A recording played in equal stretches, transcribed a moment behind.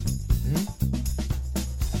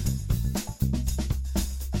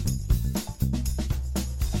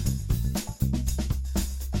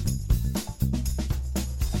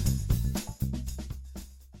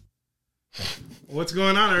What's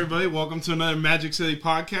going on, everybody? Welcome to another Magic City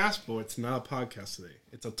podcast. But it's not a podcast today.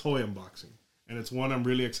 It's a toy unboxing. And it's one I'm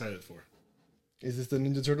really excited for. Is this the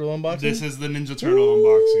Ninja Turtle unboxing? This is the Ninja Turtle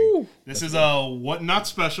unboxing. This is a Whatnot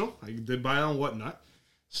special. I did buy it on Whatnot.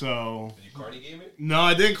 So, did you carny game it? No,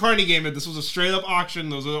 I didn't carny game it. This was a straight up auction.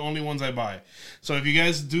 Those are the only ones I buy. So if you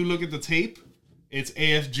guys do look at the tape, it's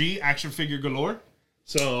AFG, action figure galore.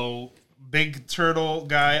 So big turtle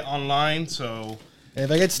guy online. So and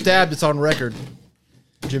if I get stabbed, it's on record.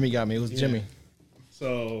 Jimmy got me. It was Jimmy.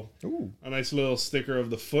 So a nice little sticker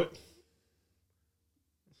of the foot.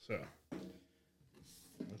 So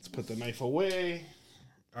let's put the knife away.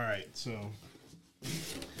 All right. So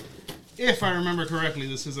if I remember correctly,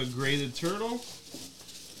 this is a graded turtle.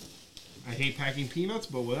 I hate packing peanuts,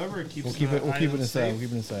 but whatever. It keeps We'll keep it inside. We'll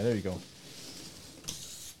keep it inside. There you go.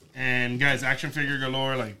 And guys, action figure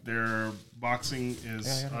galore. Like their boxing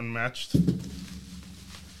is unmatched. So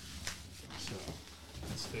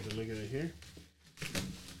let's take a look at it here.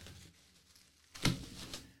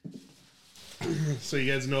 So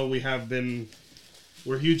you guys know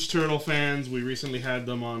we're huge turtle fans. We recently had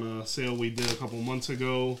them on a sale we did a couple months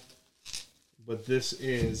ago. But this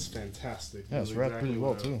is fantastic. Yeah, it's wrapped pretty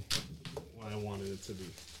well too. What I wanted it to be.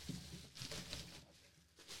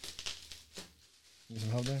 Need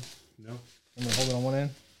some help there? No. I'm gonna hold it on one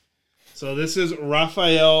end. So this is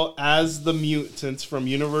Raphael as the Mutant from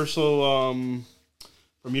Universal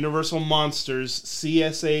Monsters,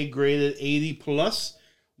 CSA graded 80+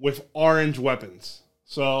 with orange weapons.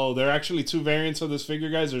 So there are actually two variants of this figure,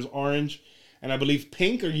 guys. There's orange and I believe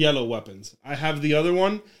pink or yellow weapons. I have the other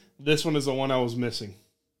one. This one is the one I was missing.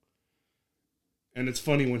 And it's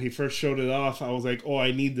funny, when he first showed it off, I was like, oh,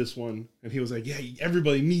 I need this one. And he was like, yeah,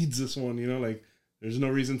 everybody needs this one. You know, like, there's no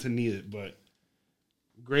reason to need it. But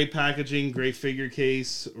great packaging, great figure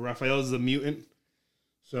case. Raphael is the Mutant.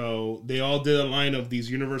 So they all did a line of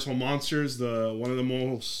these Universal Monsters. One of the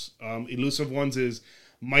most elusive ones is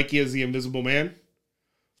Mikey as the Invisible Man.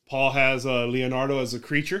 Paul has Leonardo as a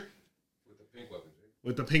creature.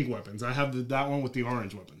 With the pink weapons. I have that one with the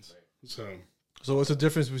orange weapons. So what's the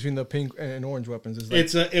difference between the pink and orange weapons?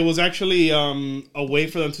 It was actually a way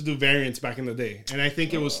for them to do variants back in the day. And I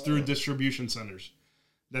think it was through distribution centers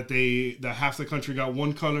that half the country got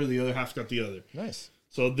one color, the other half got the other. Nice.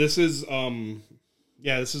 So this is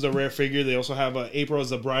this is a rare figure. They also have April as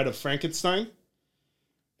the Bride of Frankenstein.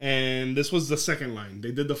 And this was the second line. They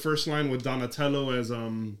did the first line with Donatello as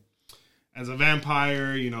a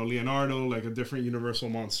vampire, Leonardo, like a different Universal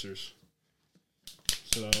Monsters.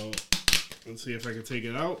 So let's see if I can take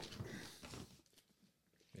it out.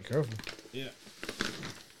 Be careful. Yeah.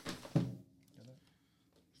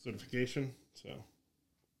 Certification. So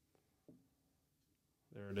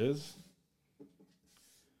there it is.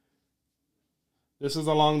 This is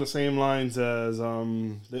along the same lines as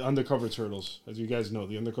the Undercover Turtles. As you guys know,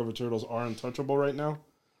 the Undercover Turtles are untouchable right now.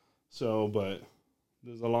 So, but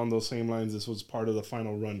this is along those same lines. This was part of the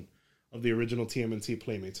final run of the original TMNT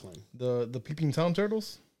Playmates line. The Peeping Tom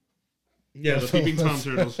Turtles? Yeah, the Peeping Tom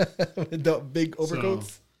Turtles. With the big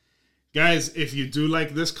overcoats? So, guys, if you do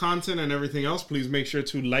like this content and everything else, please make sure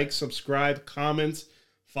to like, subscribe, comment,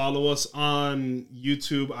 follow us on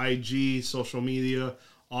YouTube, IG, social media,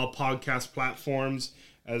 all podcast platforms.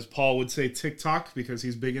 As Paul would say, TikTok, because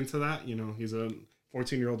he's big into that. He's a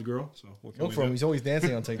 14-year-old girl. So look for him. He's always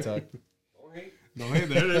dancing on TikTok. No, hey,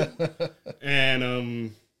 there it is.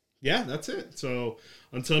 And, that's it. So,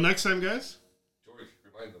 until next time, guys. George,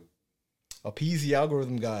 remind them. Appease the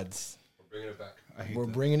algorithm gods. We're bringing it back. We're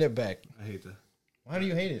bringing it back. I hate that. Why do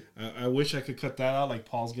you hate it? I wish I could cut that out like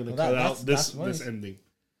Paul's going to cut out this ending.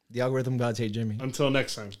 The algorithm gods hate Jimmy. Until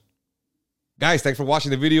next time. Guys, thanks for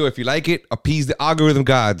watching the video. If you like it, appease the algorithm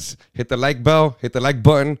gods. Hit the like bell, hit the like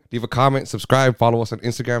button, leave a comment, subscribe, follow us on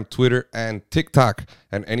Instagram, Twitter, and TikTok,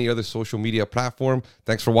 and any other social media platform.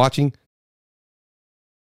 Thanks for watching.